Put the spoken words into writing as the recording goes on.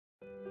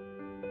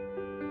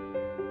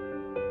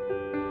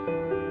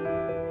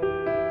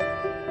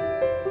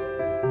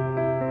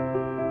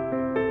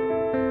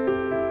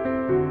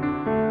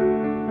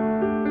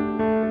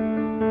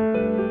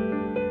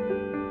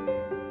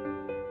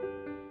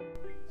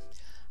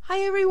Hi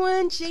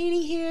everyone,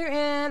 Janie here,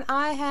 and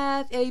I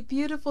have a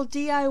beautiful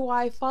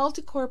DIY fall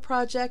decor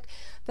project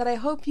that I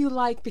hope you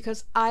like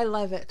because I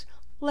love it.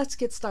 Let's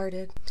get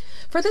started.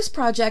 For this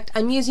project,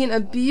 I'm using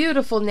a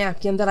beautiful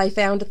napkin that I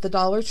found at the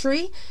Dollar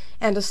Tree,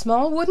 and a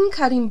small wooden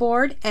cutting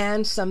board,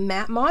 and some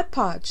matte Mod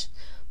Podge.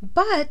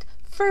 But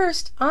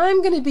first,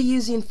 I'm going to be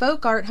using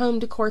Folk Art Home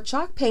Decor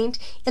chalk paint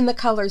in the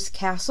colors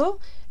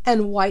Castle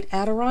and White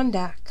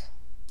Adirondack.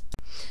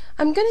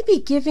 I'm going to be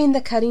giving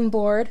the cutting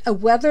board a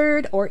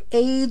weathered or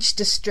aged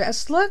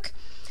distressed look,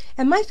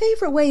 and my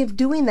favorite way of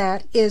doing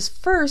that is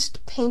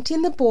first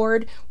painting the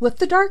board with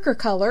the darker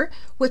color,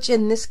 which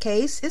in this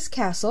case is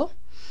Castle.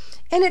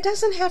 And it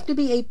doesn't have to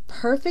be a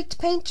perfect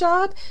paint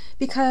job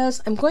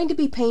because I'm going to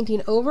be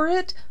painting over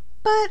it,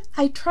 but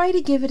I try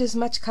to give it as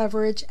much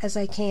coverage as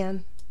I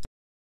can.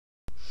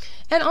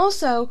 And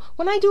also,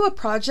 when I do a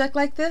project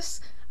like this,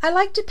 I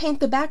like to paint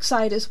the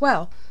backside as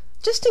well,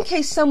 just in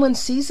case someone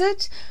sees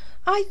it.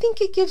 I think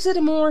it gives it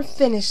a more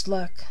finished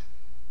look.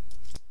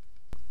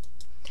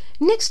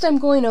 Next, I'm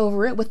going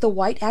over it with the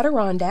White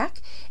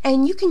Adirondack,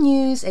 and you can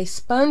use a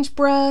sponge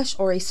brush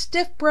or a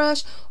stiff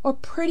brush or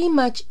pretty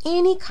much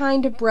any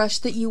kind of brush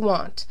that you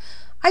want.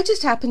 I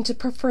just happen to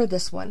prefer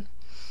this one.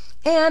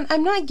 And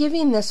I'm not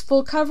giving this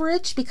full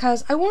coverage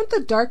because I want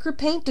the darker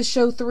paint to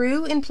show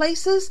through in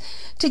places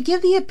to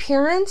give the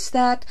appearance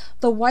that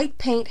the white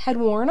paint had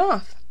worn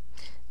off.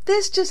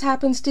 This just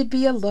happens to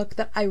be a look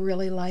that I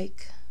really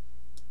like.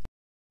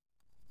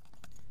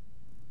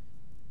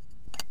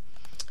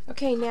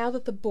 Okay, now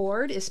that the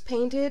board is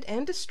painted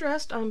and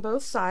distressed on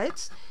both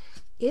sides,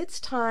 it's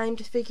time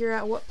to figure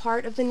out what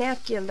part of the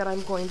napkin that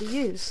I'm going to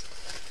use.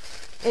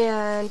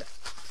 And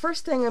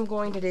first thing I'm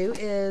going to do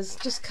is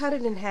just cut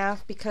it in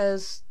half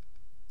because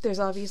there's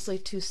obviously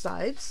two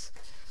sides.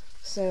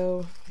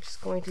 So I'm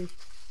just going to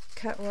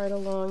cut right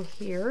along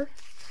here.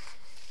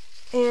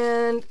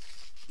 And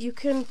you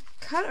can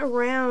cut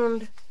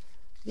around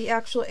the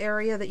actual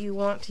area that you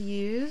want to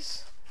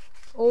use,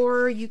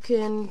 or you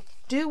can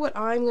do what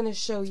I'm going to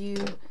show you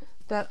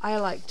that I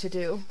like to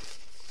do.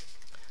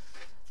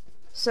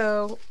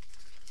 So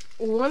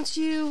once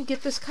you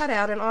get this cut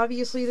out, and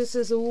obviously this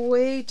is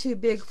way too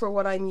big for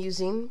what I'm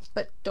using,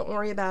 but don't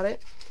worry about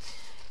it.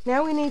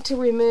 Now we need to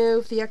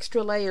remove the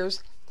extra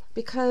layers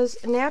because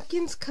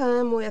napkins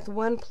come with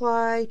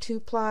 1-ply,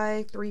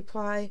 2-ply,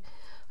 3-ply,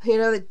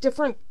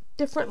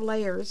 different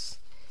layers,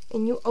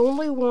 and you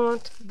only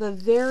want the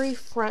very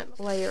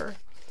front layer.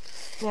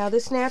 Now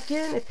this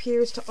napkin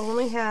appears to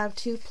only have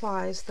 2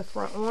 plies, the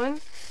front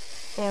one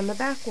and the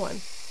back one.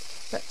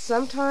 But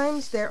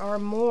sometimes there are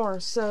more,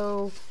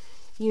 so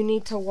you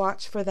need to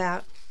watch for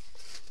that.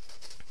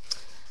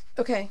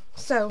 Okay,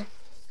 so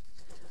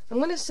I'm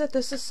going to set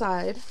this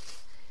aside,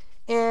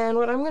 and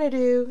what I'm going to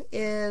do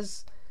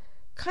is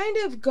kind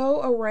of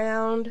go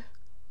around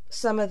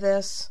some of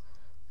this,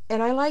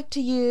 and I like to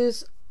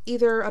use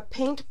either a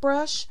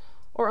paintbrush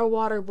or a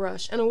water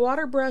brush. And a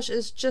water brush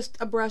is just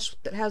a brush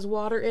that has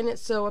water in it,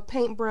 so a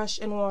paintbrush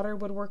and water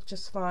would work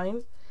just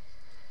fine.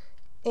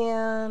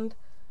 And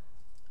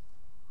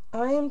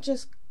I am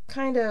just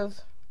kind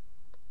of,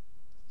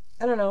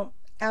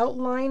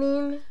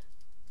 outlining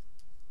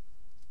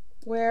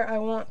where I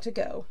want to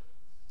go.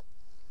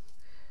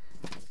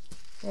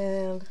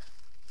 And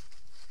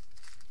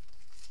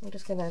I'm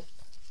just going to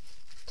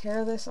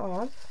tear this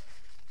off.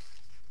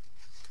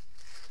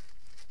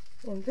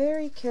 And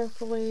very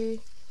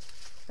carefully,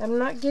 I'm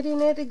not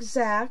getting it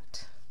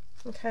exact,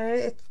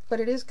 okay, but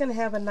it is going to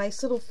have a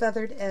nice little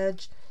feathered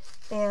edge,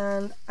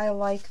 and I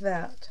like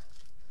that.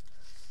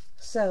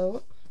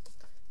 So,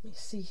 let me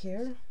see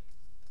here.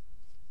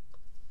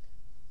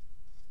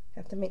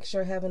 Have to make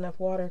sure I have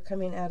enough water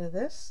coming out of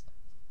this.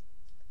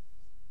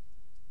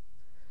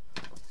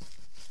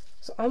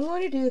 So I'm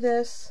going to do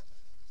this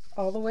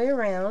all the way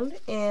around,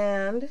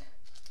 and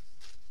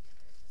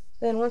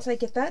then once I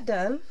get that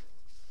done,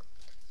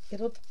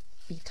 it'll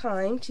be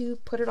time to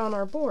put it on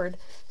our board.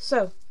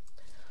 So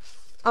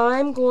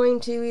I'm going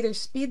to either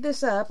speed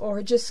this up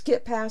or just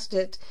skip past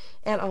it,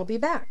 and I'll be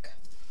back.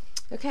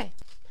 Okay,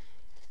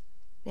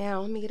 now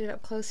let me get it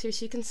up close here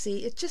so you can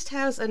see. It just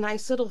has a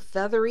nice little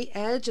feathery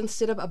edge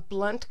instead of a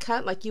blunt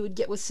cut like you would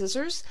get with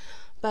scissors,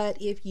 but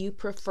if you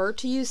prefer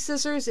to use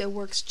scissors, it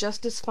works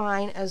just as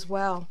fine as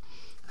well.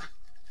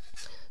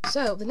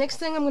 So the next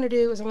thing I'm going to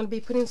do is I'm going to be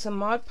putting some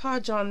Mod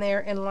Podge on there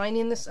and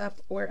lining this up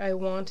where I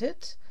want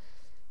it.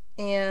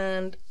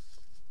 And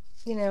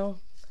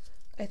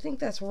I think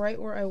that's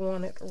right where I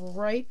want it,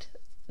 right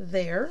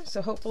there.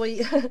 So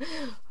hopefully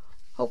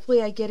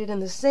hopefully I get it in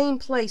the same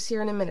place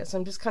here in a minute. So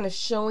I'm just kind of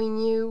showing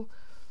you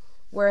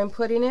where I'm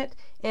putting it.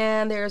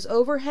 And there's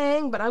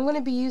overhang, but I'm going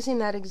to be using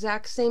that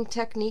exact same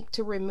technique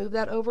to remove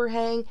that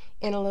overhang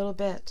in a little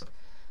bit.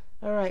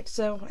 Alright,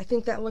 so I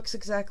think that looks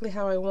exactly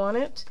how I want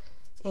it.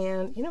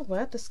 And you know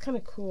what, this is kind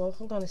of cool.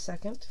 Hold on a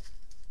second.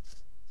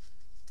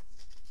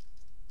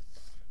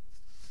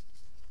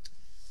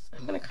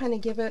 I'm going to kind of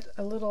give it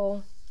a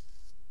little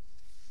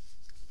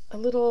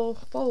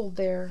fold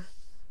there.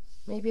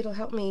 Maybe it'll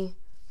help me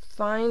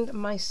find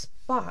my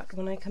spot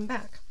when I come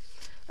back.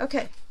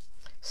 Okay,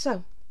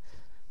 So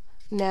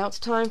now it's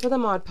time for the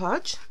Mod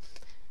Podge.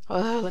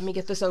 Let me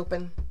get this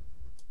open.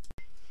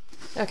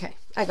 Okay,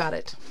 I got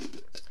it.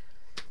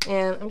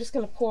 And I'm just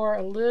going to pour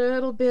a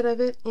little bit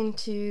of it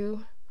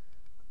into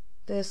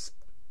this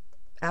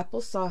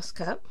applesauce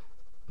cup.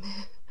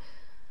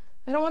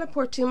 I don't want to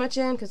pour too much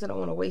in because I don't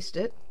want to waste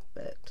it,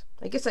 but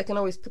I guess I can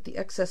always put the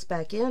excess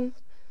back in,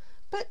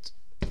 but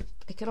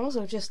I can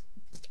also just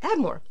add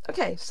more.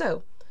 Okay,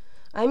 so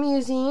I'm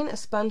using a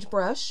sponge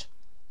brush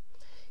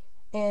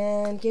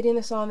and getting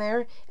this on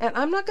there, and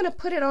I'm not going to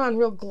put it on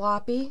real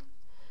gloppy.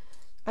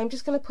 I'm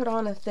just going to put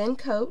on a thin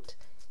coat,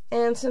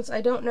 and since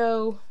I don't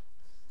know,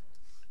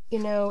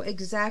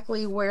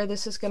 exactly where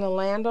this is going to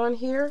land on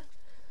here,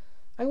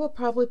 I will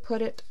probably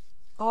put it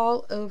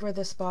all over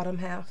this bottom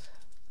half.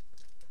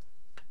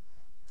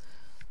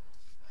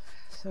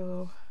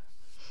 So,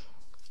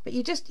 but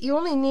you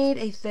only need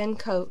a thin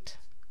coat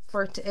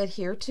for it to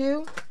adhere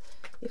to.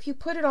 If you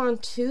put it on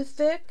too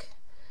thick,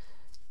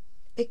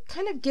 it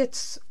kind of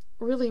gets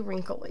really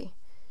wrinkly.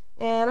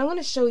 And I'm going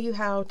to show you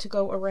how to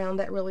go around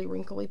that really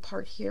wrinkly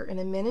part here in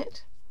a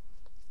minute.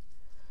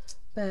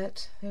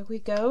 But there we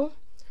go.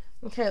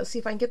 Okay, let's see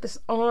if I can get this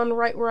on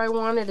right where I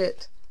wanted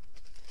it.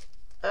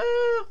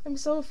 Oh, I'm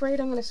so afraid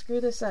I'm going to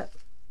screw this up.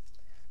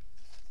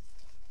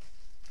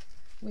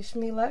 Wish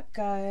me luck,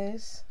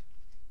 guys.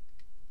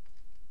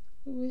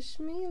 Wish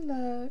me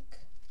luck.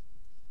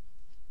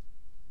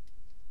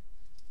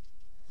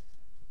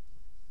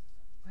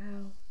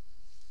 Wow,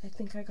 I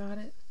think I got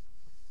it.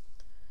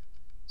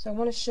 So I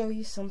want to show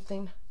you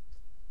something.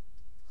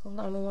 Hold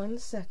on 1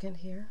 second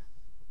here.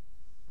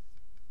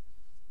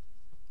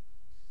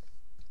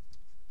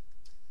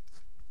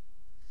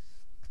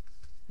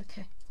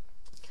 Okay.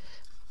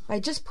 By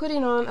just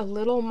putting on a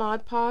little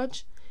Mod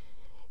Podge,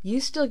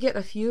 you still get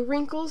a few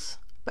wrinkles,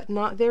 but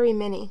not very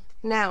many.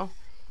 Now,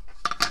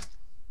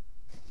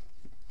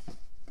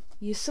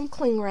 use some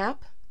cling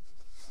wrap,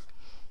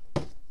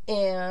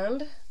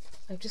 and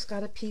I've just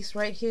got a piece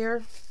right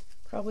here,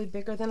 probably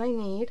bigger than I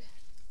need,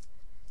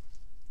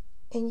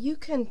 and you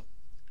can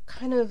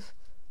kind of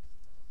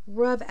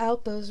rub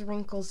out those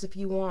wrinkles if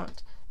you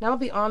want. Now, I'll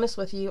be honest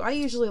with you, I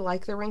usually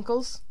like the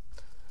wrinkles.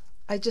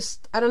 I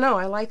don't know,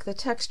 I like the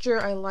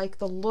texture, I like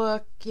the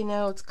look,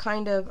 it's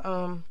kind of,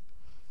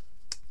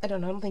 I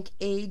don't know, I don't think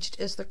aged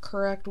is the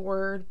correct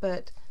word,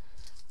 but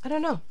I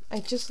don't know, I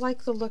just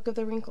like the look of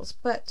the wrinkles.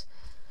 But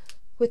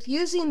with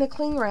using the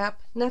cling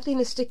wrap, nothing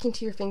is sticking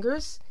to your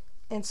fingers,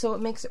 and so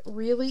it makes it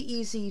really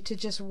easy to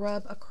just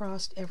rub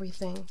across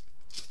everything.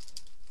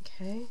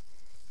 Okay,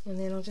 and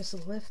then I'll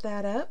just lift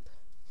that up,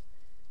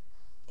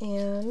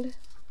 and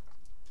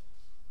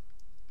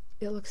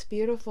it looks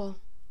beautiful.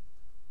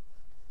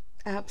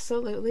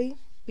 Absolutely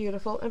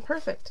beautiful and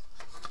perfect.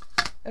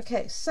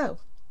 Okay, so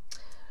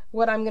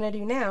what I'm going to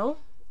do now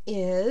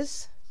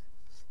is,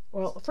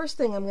 well, the first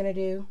thing I'm going to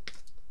do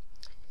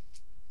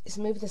is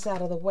move this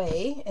out of the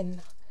way, and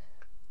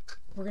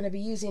we're going to be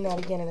using that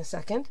again in a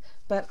second,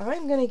 but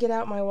I'm going to get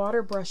out my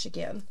water brush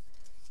again,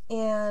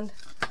 and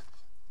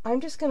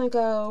I'm just going to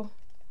go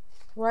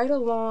right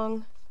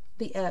along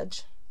the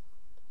edge,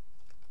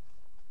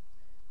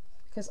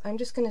 because I'm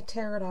just going to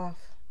tear it off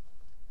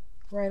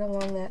right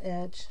along that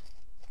edge,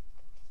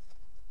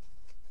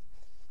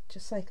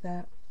 just like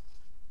that.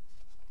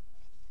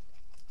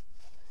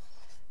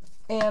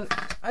 And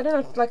I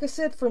don't know, like I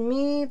said, for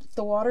me,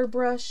 the water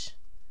brush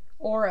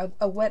or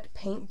a wet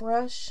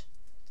paintbrush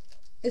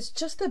is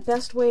just the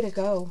best way to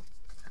go.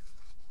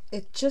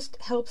 It just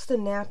helps the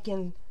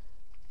napkin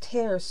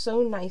tear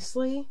so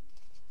nicely,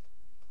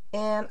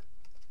 and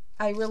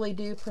I really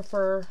do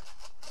prefer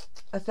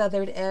a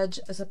feathered edge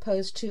as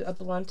opposed to a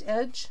blunt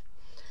edge.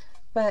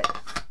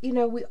 But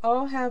we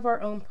all have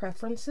our own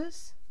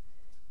preferences,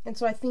 and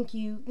so I think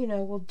you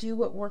will do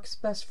what works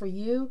best for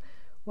you,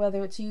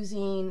 whether it's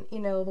using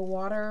the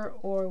water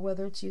or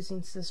whether it's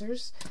using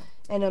scissors.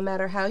 And no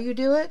matter how you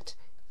do it,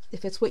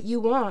 if it's what you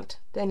want,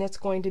 then it's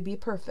going to be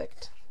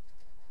perfect.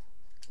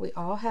 We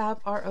all have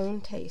our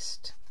own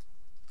taste.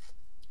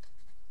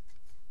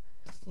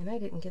 And I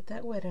didn't get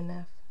that wet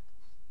enough.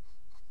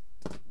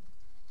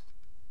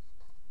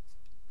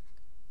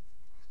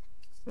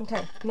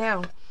 Okay,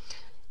 now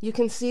you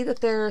can see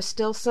that there are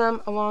still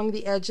some along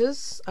the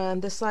edges.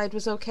 This side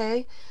was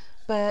okay,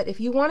 but if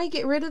you want to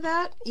get rid of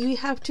that, you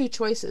have two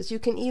choices. You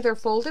can either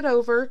fold it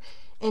over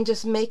and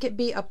just make it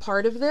be a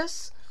part of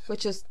this,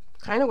 which is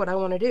kind of what I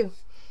want to do.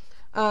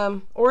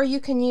 Or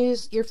you can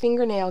use your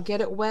fingernail, get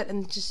it wet,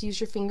 and just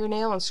use your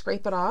fingernail and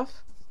scrape it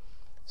off.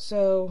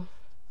 So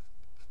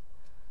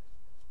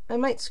I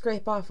might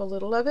scrape off a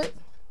little of it,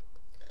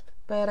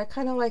 but I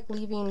kind of like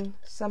leaving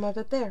some of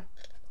it there.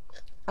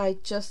 I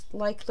just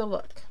like the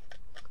look.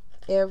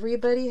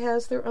 Everybody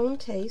has their own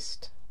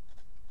taste,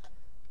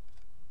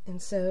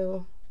 and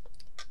so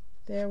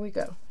there we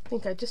go. I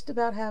think I just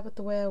about have it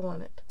the way I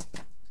want it.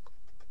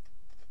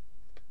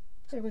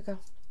 There we go.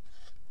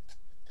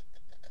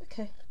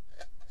 Okay.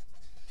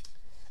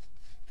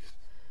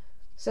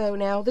 So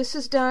now this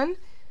is done,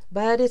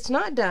 but it's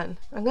not done.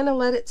 I'm going to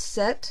let it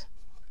set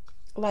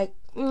like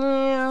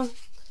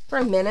for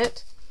a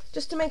minute,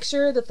 just to make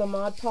sure that the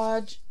Mod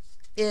Podge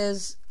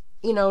is,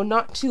 you know,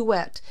 not too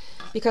wet,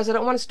 because I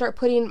don't want to start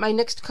putting my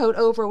next coat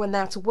over when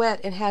that's wet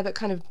and have it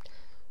kind of,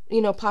 you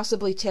know,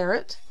 possibly tear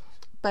it.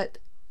 But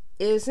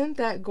isn't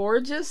that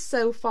gorgeous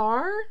so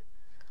far?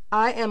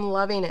 I am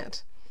loving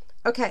it.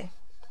 Okay,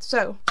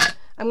 so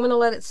I'm going to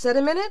let it sit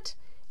a minute,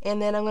 and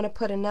then I'm going to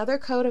put another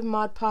coat of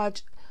Mod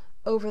Podge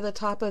over the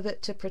top of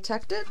it to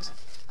protect it.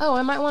 Oh,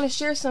 I might want to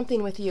share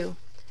something with you.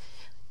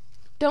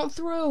 Don't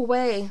throw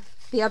away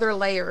the other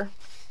layer,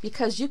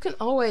 because you can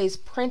always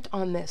print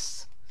on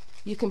this.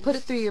 You can put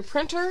it through your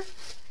printer,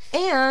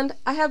 and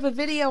I have a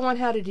video on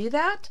how to do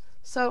that,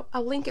 so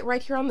I'll link it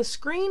right here on the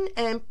screen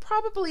and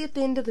probably at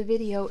the end of the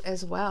video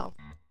as well.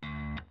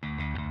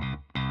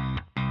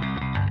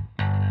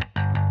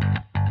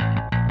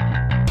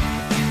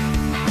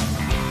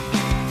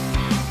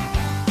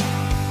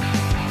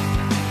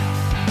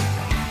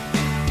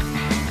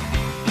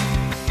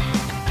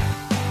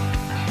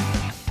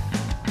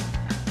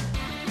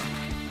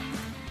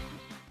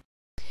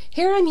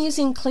 Here I'm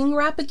using cling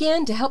wrap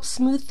again to help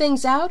smooth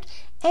things out,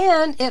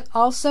 and it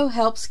also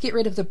helps get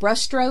rid of the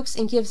brush strokes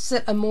and gives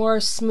it a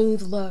more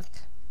smooth look.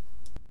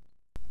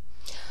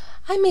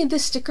 I made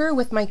this sticker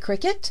with my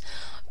Cricut,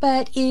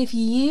 but if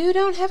you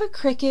don't have a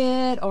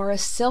Cricut or a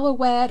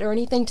Silhouette or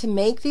anything to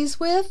make these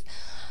with,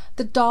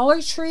 the Dollar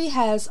Tree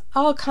has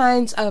all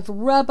kinds of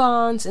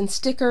rub-ons and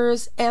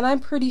stickers, and I'm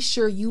pretty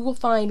sure you will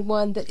find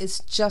one that is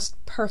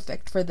just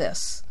perfect for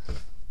this.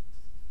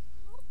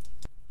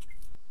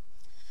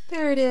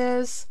 There it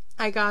is.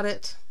 I got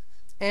it.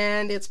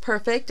 And it's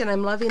perfect, and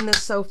I'm loving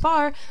this so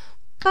far,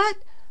 but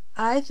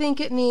I think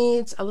it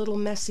needs a little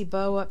messy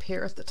bow up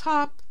here at the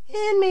top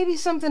and maybe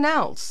something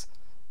else.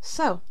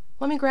 So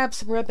let me grab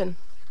some ribbon.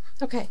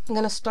 Okay, I'm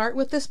going to start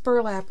with this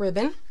burlap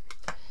ribbon,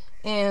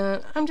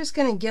 and I'm just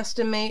going to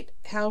guesstimate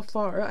how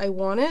far I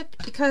want it,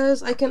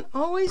 because I can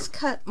always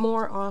cut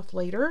more off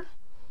later.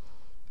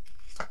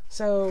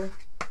 So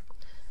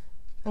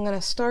I'm going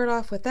to start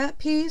off with that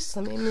piece.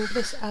 Let me move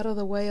this out of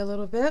the way a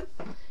little bit.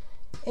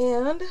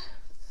 And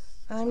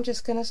I'm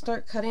just going to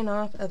start cutting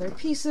off other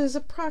pieces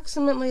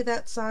approximately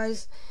that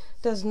size.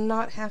 Does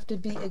not have to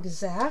be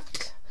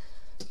exact,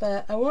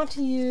 but I want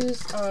to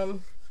use,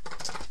 I'm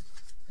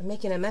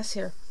making a mess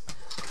here.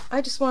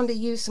 I just wanted to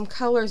use some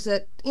colors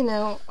that, you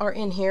know, are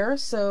in here.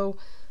 So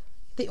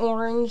the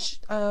orange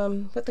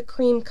with the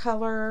cream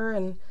color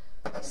and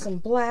some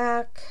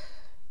black.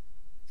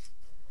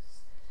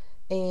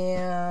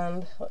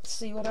 And let's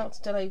see, what else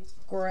did I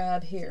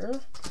grab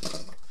here?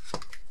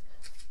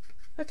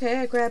 Okay,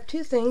 I grabbed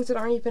two things that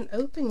aren't even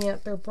open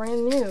yet. They're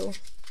brand new.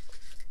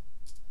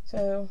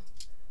 So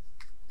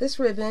this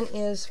ribbon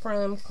is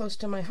from Close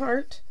to My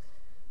Heart.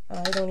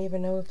 I don't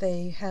even know if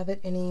they have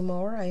it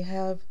anymore. I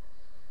have,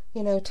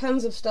 you know,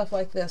 tons of stuff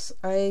like this.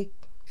 I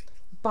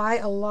buy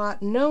a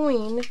lot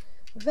knowing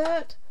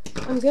that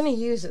I'm going to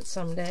use it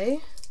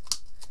someday.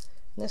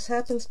 And this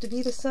happens to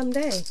be the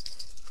someday.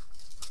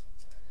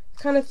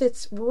 Kind of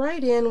fits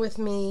right in with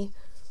me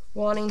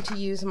wanting to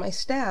use my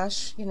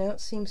stash. You know, it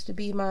seems to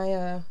be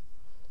my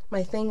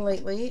my thing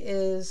lately,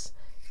 is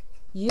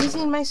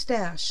using my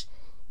stash.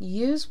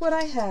 Use what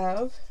I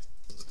have.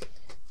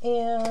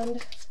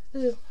 And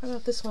ooh, how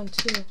about this one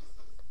too?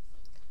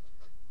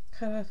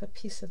 Cut off a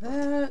piece of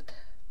that.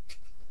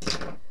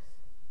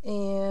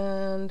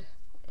 And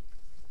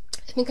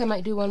I think I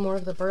might do one more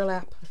of the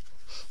burlap.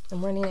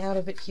 I'm running out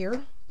of it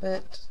here,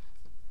 but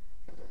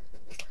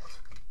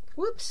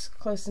whoops,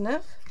 close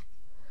enough.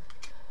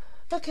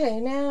 Okay,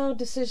 now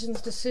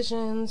decisions.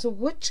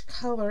 Which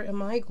color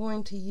am I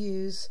going to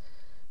use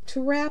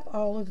to wrap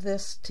all of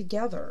this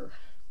together?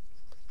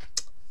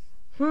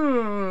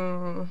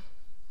 I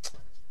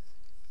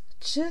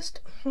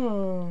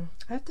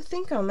have to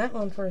think on that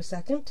one for a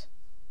second.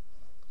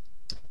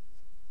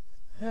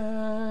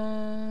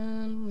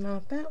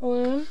 Not that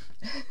one.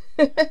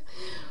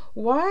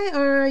 Why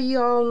are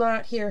you all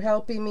not here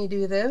helping me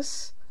do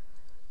this?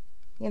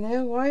 You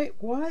know,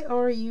 why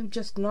are you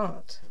just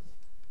not?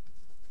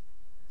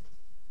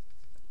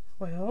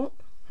 Well,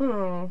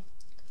 you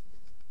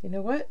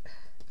know what?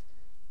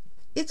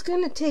 It's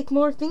going to take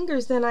more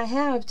fingers than I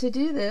have to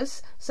do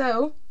this,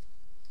 so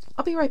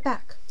I'll be right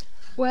back.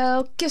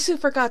 Well, guess who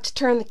forgot to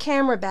turn the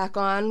camera back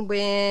on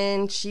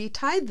when she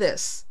tied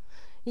this?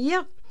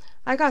 Yep,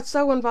 I got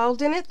so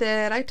involved in it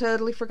that I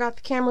totally forgot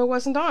the camera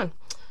wasn't on.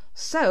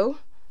 So,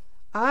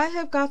 I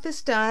have got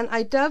this done.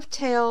 I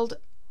dovetailed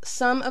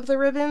some of the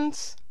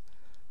ribbons,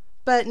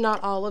 but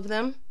not all of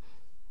them,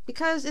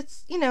 because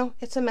it's, you know,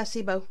 it's a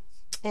messy bow,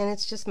 and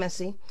it's just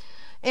messy.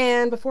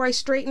 And before I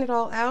straighten it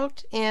all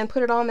out and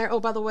put it on there,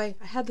 oh, by the way,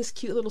 I had this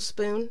cute little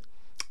spoon.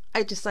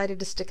 I decided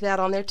to stick that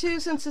on there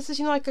too, since this is,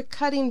 you know, like a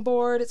cutting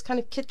board. It's kind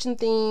of kitchen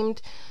themed,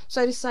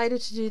 so I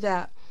decided to do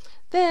that.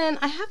 Then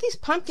I have these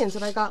pumpkins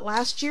that I got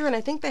last year, and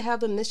I think they have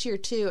them this year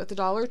too at the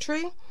Dollar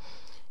Tree.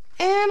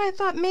 And I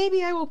thought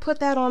maybe I will put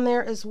that on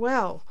there as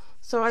well.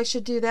 So I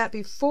should do that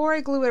before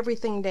I glue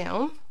everything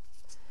down.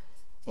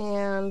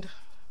 And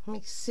let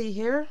me see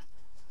here.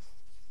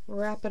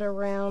 Wrap it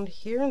around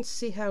here and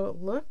see how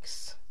it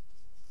looks.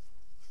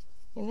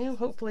 You know,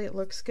 hopefully it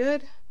looks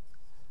good.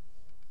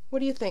 What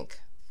do you think?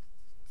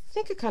 I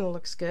think it kind of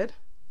looks good.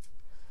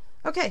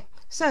 Okay,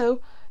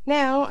 so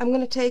now I'm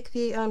going to take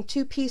the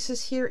two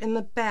pieces here in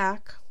the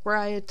back where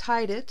I had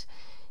tied it,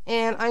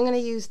 and I'm going to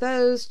use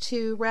those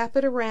to wrap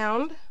it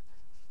around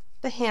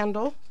the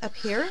handle up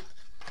here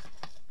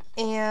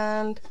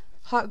and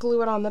hot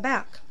glue it on the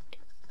back.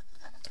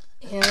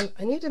 And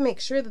I need to make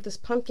sure that this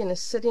pumpkin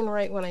is sitting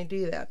right when I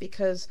do that,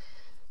 because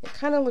it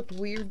kind of looked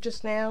weird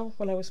just now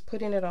when I was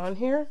putting it on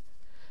here.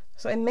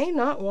 So I may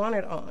not want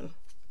it on.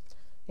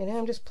 You know,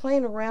 I'm just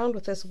playing around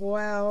with this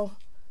while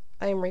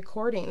I'm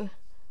recording,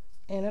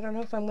 and I don't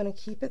know if I'm going to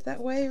keep it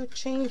that way or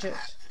change it.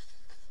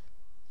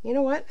 You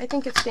know what? I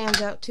think it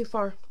stands out too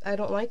far. I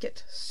don't like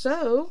it.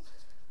 So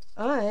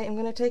I am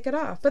going to take it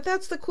off. But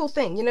that's the cool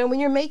thing. You know, when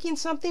you're making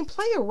something,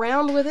 play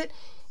around with it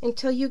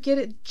until you get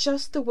it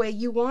just the way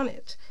you want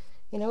it.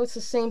 You know, it's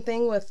the same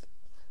thing with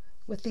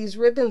these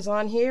ribbons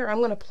on here. I'm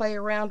going to play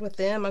around with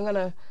them. I'm going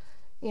to,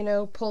 you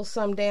know, pull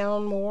some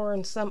down more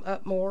and some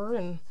up more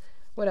and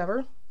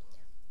whatever.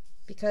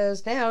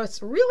 Because now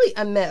it's really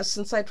a mess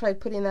since I tried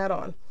putting that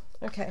on.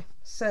 Okay,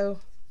 so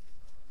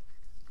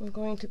I'm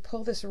going to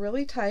pull this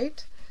really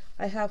tight.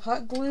 I have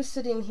hot glue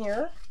sitting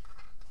here.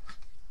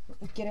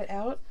 Get it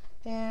out.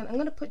 And I'm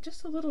going to put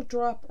just a little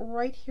drop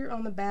right here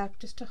on the back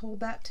just to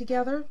hold that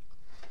together.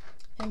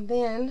 And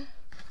then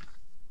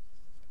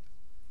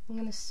I'm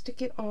going to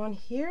stick it on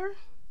here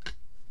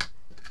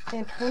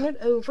and turn it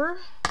over.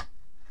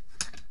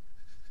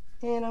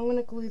 And I'm going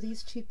to glue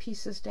these two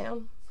pieces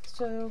down.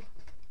 So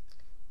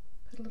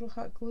put a little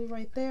hot glue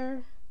right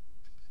there.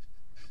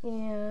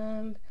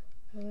 And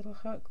a little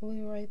hot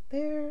glue right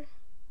there.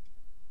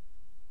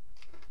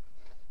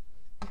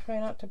 And try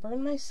not to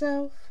burn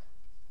myself.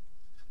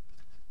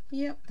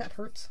 Yep, that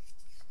hurts.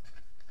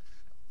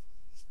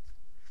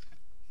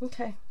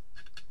 Okay.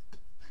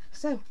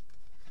 So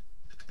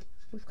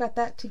we've got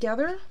that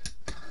together,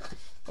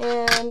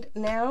 and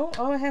now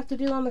all I have to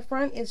do on the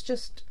front is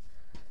just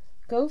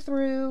go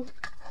through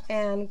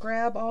and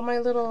grab all my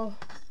little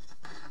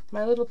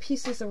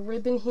pieces of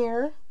ribbon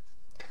here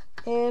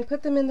and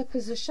put them in the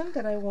position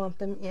that I want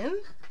them in,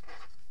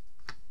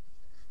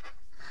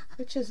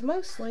 which is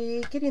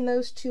mostly getting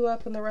those two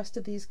up, and the rest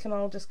of these can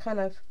all just kind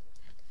of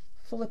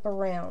flip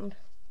around.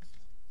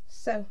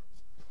 So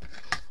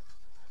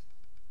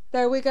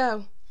there we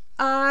go.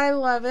 I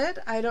love it.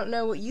 I don't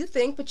know what you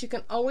think, but you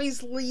can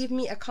always leave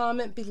me a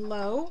comment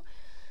below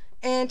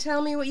and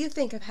tell me what you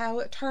think of how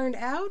it turned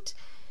out.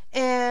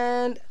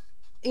 And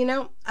you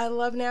know, I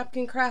love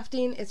napkin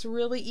crafting. It's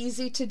really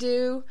easy to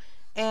do,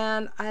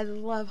 and I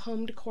love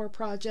home decor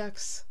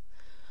projects.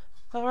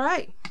 All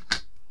right,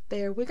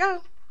 there we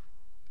go.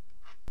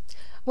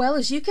 Well,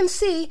 as you can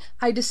see,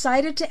 I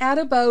decided to add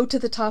a bow to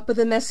the top of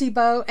the messy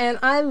bow, and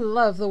I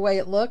love the way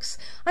it looks.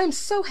 I'm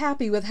so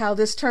happy with how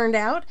this turned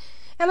out,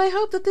 and I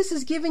hope that this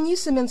has given you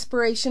some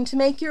inspiration to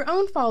make your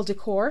own fall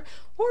decor,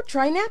 or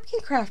try napkin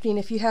crafting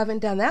if you haven't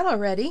done that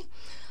already.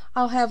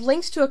 I'll have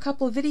links to a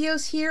couple of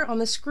videos here on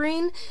the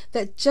screen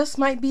that just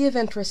might be of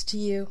interest to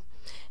you.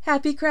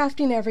 Happy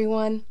crafting,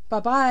 everyone.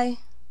 Bye-bye.